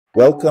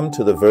Welcome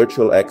to the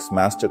VirtualX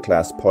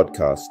MasterClass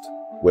podcast,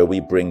 where we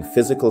bring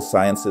physical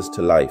sciences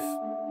to life.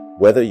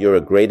 Whether you're a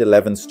grade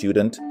 11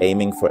 student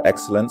aiming for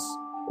excellence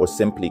or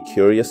simply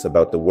curious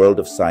about the world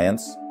of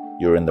science,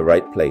 you're in the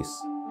right place.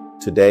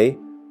 Today,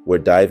 we're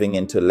diving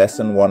into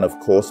Lesson 1 of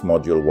Course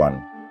Module 1,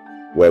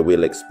 where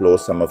we'll explore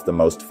some of the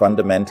most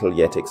fundamental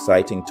yet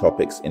exciting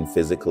topics in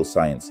physical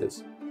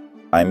sciences.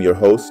 I'm your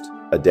host,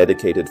 a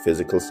dedicated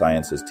physical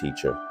sciences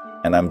teacher,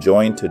 and I'm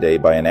joined today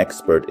by an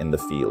expert in the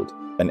field,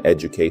 an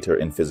educator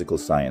in physical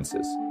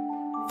sciences.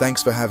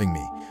 Thanks for having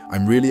me.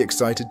 I'm really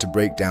excited to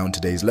break down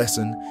today's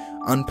lesson,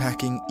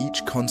 unpacking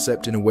each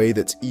concept in a way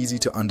that's easy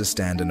to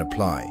understand and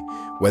apply.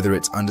 Whether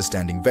it's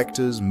understanding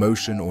vectors,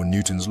 motion, or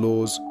Newton's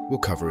laws, we'll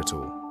cover it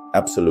all.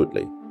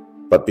 Absolutely.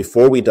 But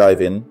before we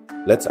dive in,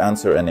 let's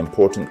answer an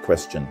important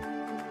question.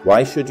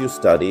 Why should you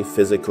study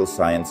physical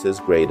sciences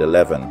grade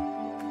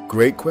 11?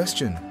 Great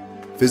question.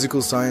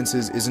 Physical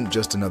sciences isn't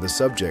just another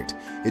subject,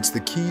 it's the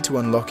key to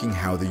unlocking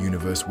how the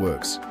universe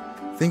works.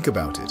 Think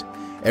about it.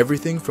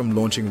 Everything from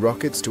launching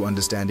rockets to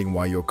understanding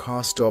why your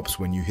car stops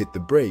when you hit the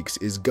brakes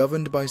is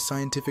governed by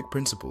scientific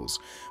principles.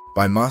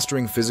 By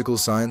mastering physical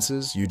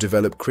sciences, you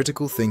develop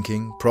critical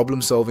thinking,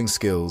 problem-solving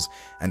skills,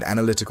 and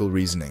analytical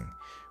reasoning,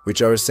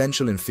 which are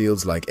essential in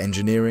fields like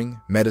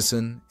engineering,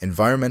 medicine,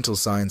 environmental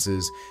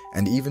sciences,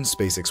 and even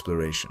space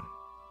exploration.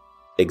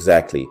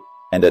 Exactly.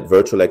 And at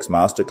VirtualX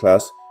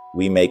MasterClass,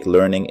 we make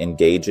learning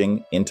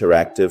engaging,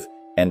 interactive,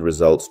 and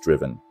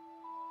results-driven.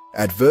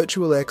 At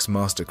VirtualX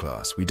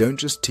MasterClass, we don't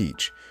just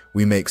teach,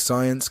 we make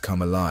science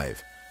come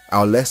alive.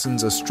 Our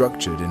lessons are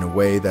structured in a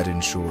way that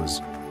ensures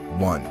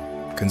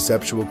 1.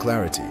 Conceptual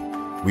clarity.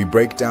 We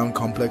break down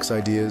complex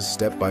ideas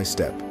step by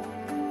step.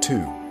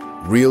 2.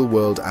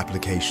 Real-world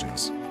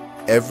applications.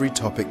 Every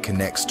topic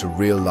connects to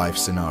real-life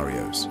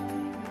scenarios.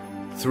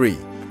 3.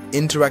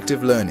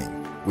 Interactive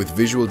learning with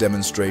visual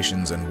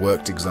demonstrations and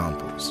worked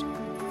examples.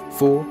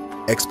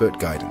 4. Expert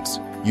guidance.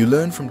 You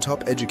learn from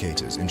top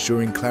educators,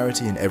 ensuring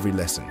clarity in every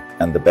lesson.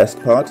 And the best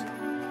part?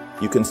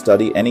 You can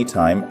study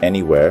anytime,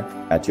 anywhere,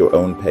 at your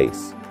own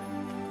pace.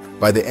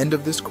 By the end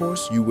of this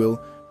course, you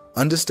will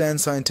understand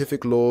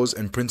scientific laws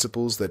and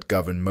principles that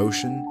govern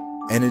motion,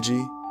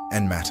 energy,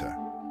 and matter.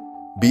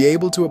 Be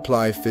able to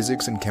apply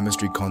physics and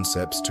chemistry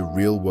concepts to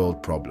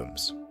real-world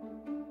problems.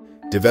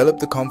 Develop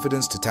the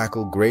confidence to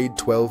tackle grade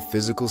 12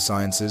 physical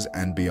sciences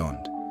and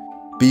beyond.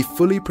 Be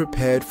fully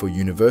prepared for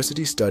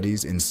university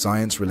studies in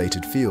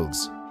science-related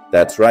fields.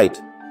 That's right.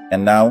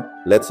 And now,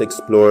 let's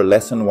explore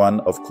Lesson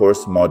 1 of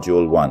Course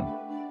Module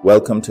 1.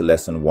 Welcome to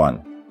Lesson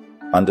 1,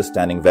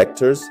 Understanding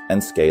Vectors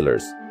and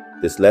Scalars.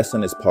 This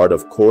lesson is part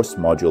of Course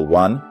Module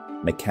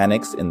 1,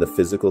 Mechanics in the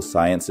Physical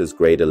Sciences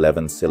Grade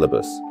 11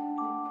 syllabus.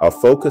 Our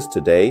focus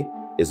today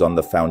is on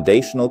the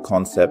foundational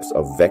concepts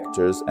of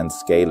vectors and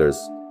scalars,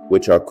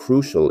 which are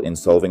crucial in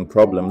solving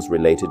problems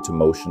related to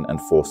motion and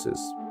forces.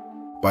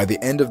 By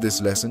the end of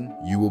this lesson,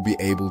 you will be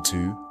able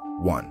to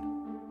 1.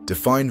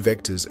 Define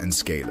vectors and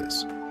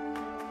scalars.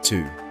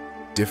 2.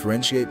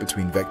 Differentiate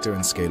between vector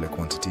and scalar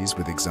quantities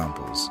with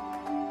examples.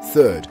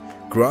 3.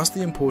 Grasp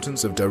the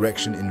importance of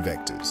direction in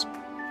vectors.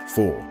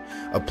 4.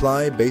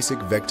 Apply basic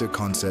vector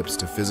concepts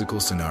to physical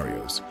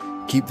scenarios.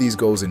 Keep these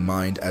goals in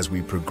mind as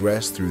we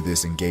progress through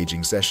this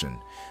engaging session.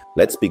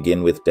 Let's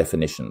begin with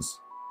definitions.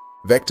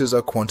 Vectors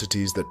are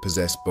quantities that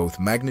possess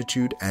both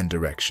magnitude and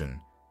direction.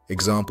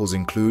 Examples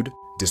include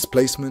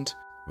displacement,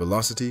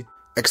 velocity,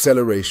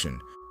 acceleration,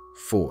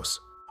 force.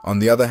 On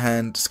the other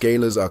hand,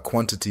 scalars are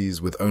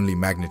quantities with only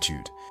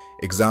magnitude.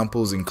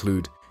 Examples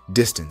include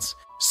distance,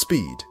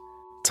 speed,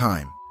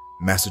 time,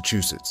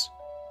 Massachusetts.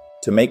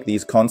 To make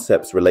these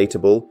concepts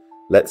relatable,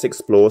 let's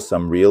explore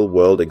some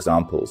real-world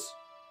examples.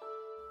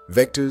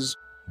 Vectors,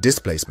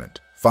 displacement,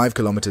 5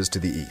 kilometers to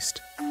the east.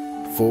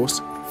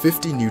 Force,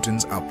 50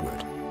 newtons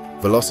upward.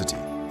 Velocity,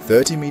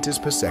 30 meters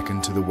per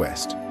second to the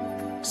west.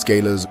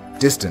 Scalars,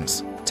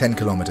 distance, 10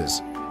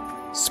 kilometers.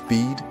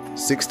 Speed,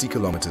 60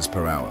 kilometers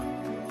per hour.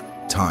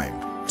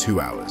 Time, 2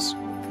 hours.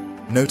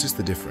 Notice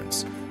the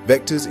difference.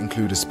 Vectors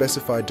include a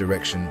specified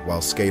direction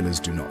while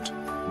scalars do not.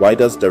 Why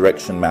does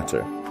direction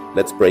matter?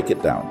 Let's break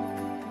it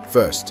down.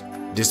 First,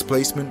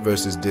 displacement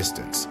versus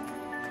distance.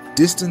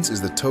 Distance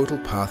is the total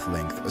path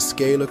length, a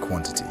scalar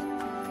quantity.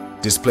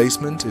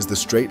 Displacement is the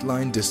straight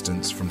line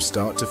distance from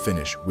start to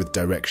finish with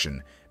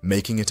direction,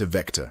 making it a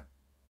vector.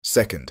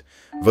 Second,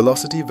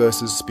 velocity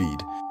versus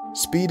speed.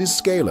 Speed is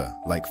scalar,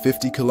 like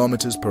 50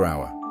 kilometers per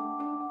hour.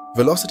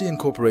 Velocity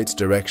incorporates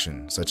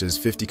direction, such as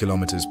 50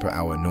 kilometers per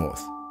hour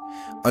north.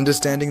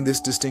 Understanding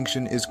this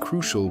distinction is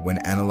crucial when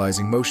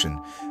analyzing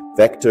motion.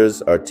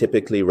 Vectors are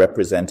typically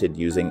represented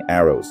using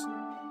arrows.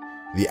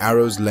 The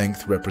arrow's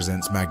length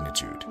represents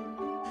magnitude.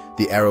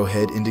 The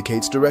arrowhead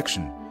indicates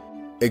direction.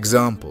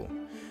 Example: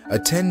 a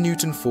 10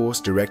 Newton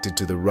force directed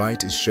to the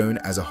right is shown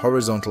as a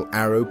horizontal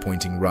arrow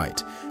pointing right,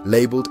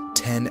 labeled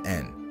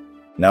 10N.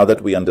 Now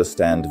that we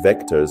understand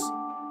vectors,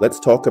 let's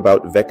talk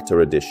about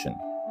vector addition,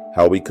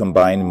 how we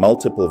combine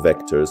multiple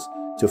vectors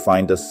to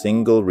find a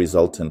single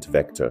resultant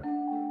vector.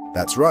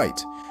 That's right.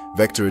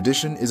 Vector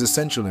addition is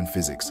essential in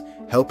physics,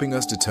 helping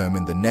us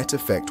determine the net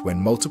effect when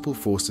multiple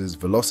forces,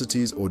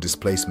 velocities, or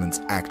displacements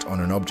act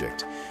on an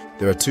object.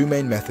 There are two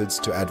main methods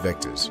to add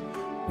vectors.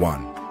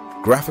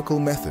 1. Graphical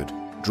method,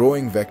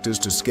 drawing vectors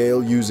to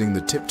scale using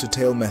the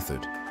tip-to-tail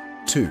method.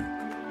 2.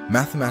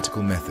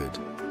 Mathematical method,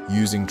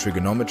 using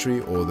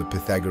trigonometry or the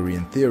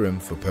Pythagorean theorem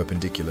for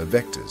perpendicular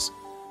vectors.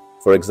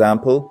 For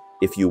example,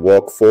 if you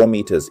walk 4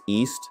 meters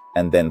east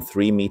and then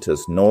 3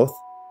 meters north,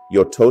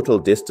 your total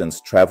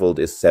distance traveled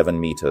is 7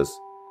 meters,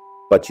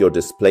 but your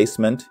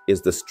displacement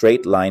is the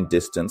straight line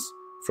distance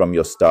from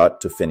your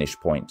start to finish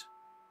point.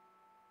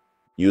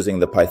 Using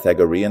the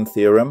Pythagorean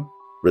theorem,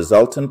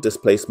 resultant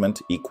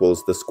displacement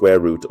equals the square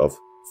root of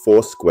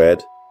 4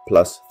 squared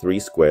plus 3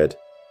 squared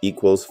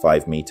equals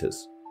 5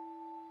 meters.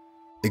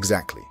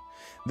 Exactly.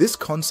 This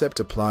concept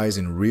applies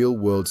in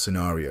real-world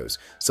scenarios,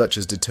 such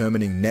as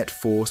determining net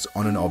force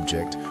on an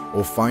object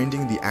or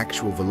finding the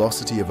actual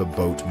velocity of a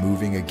boat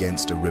moving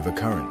against a river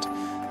current.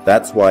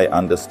 That's why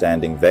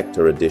understanding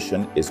vector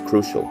addition is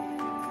crucial.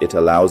 It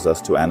allows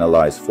us to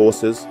analyze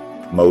forces,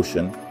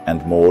 motion,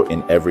 and more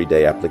in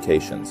everyday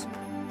applications.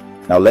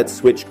 Now let's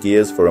switch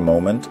gears for a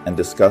moment and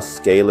discuss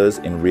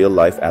scalars in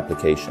real-life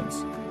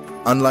applications.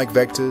 Unlike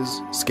vectors,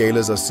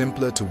 scalars are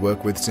simpler to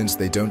work with since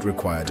they don't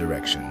require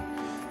direction.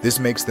 This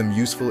makes them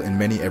useful in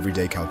many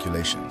everyday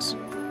calculations.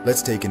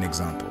 Let's take an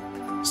example.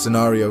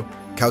 Scenario: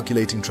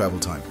 calculating travel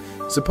time.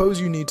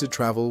 Suppose you need to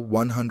travel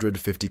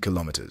 150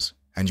 kilometers,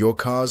 and your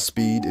car's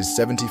speed is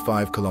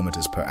 75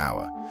 kilometers per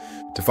hour.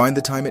 To find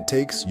the time it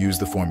takes, use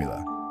the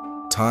formula.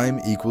 Time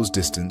equals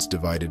distance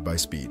divided by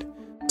speed.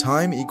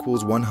 Time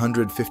equals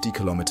 150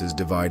 kilometers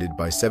divided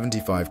by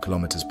 75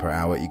 kilometers per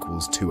hour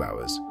equals 2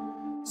 hours.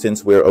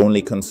 Since we're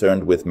only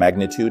concerned with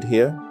magnitude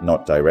here,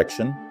 not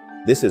direction,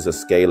 this is a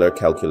scalar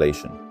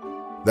calculation.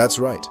 That's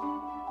right.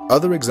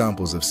 Other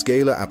examples of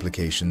scalar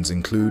applications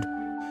include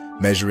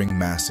measuring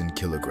mass in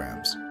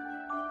kilograms,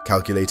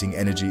 calculating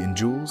energy in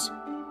joules,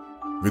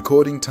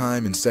 recording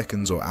time in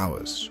seconds or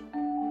hours.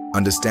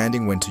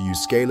 Understanding when to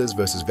use scalars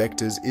versus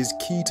vectors is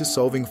key to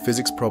solving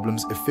physics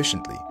problems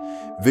efficiently.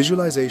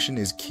 Visualization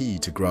is key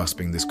to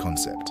grasping this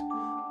concept.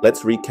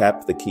 Let's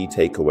recap the key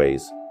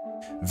takeaways.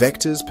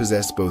 Vectors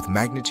possess both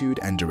magnitude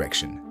and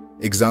direction.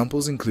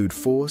 Examples include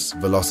force,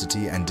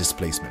 velocity, and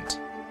displacement.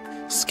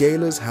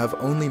 Scalars have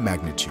only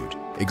magnitude.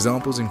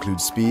 Examples include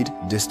speed,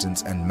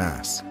 distance, and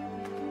mass.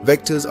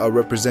 Vectors are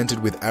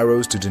represented with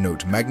arrows to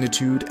denote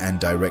magnitude and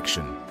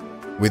direction.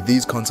 With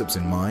these concepts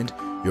in mind,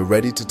 you're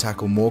ready to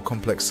tackle more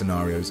complex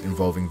scenarios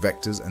involving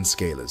vectors and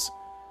scalars.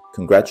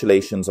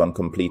 Congratulations on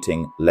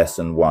completing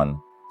Lesson 1.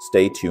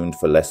 Stay tuned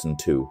for Lesson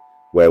 2,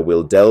 where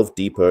we'll delve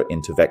deeper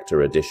into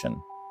vector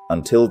addition.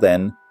 Until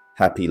then,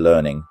 happy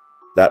learning.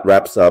 That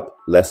wraps up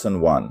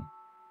Lesson 1.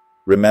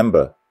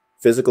 Remember,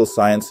 physical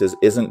sciences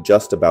isn't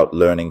just about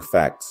learning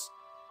facts.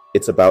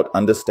 It's about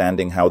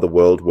understanding how the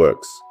world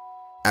works.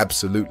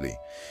 Absolutely.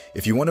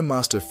 If you want to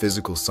master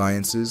physical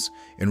sciences,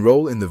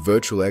 enroll in the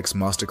VirtualX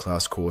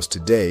MasterClass course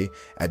today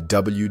at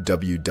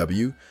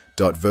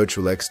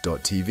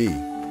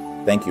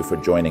www.virtualx.tv. Thank you for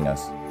joining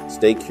us.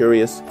 Stay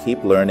curious,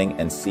 keep learning,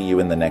 and see you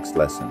in the next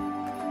lesson.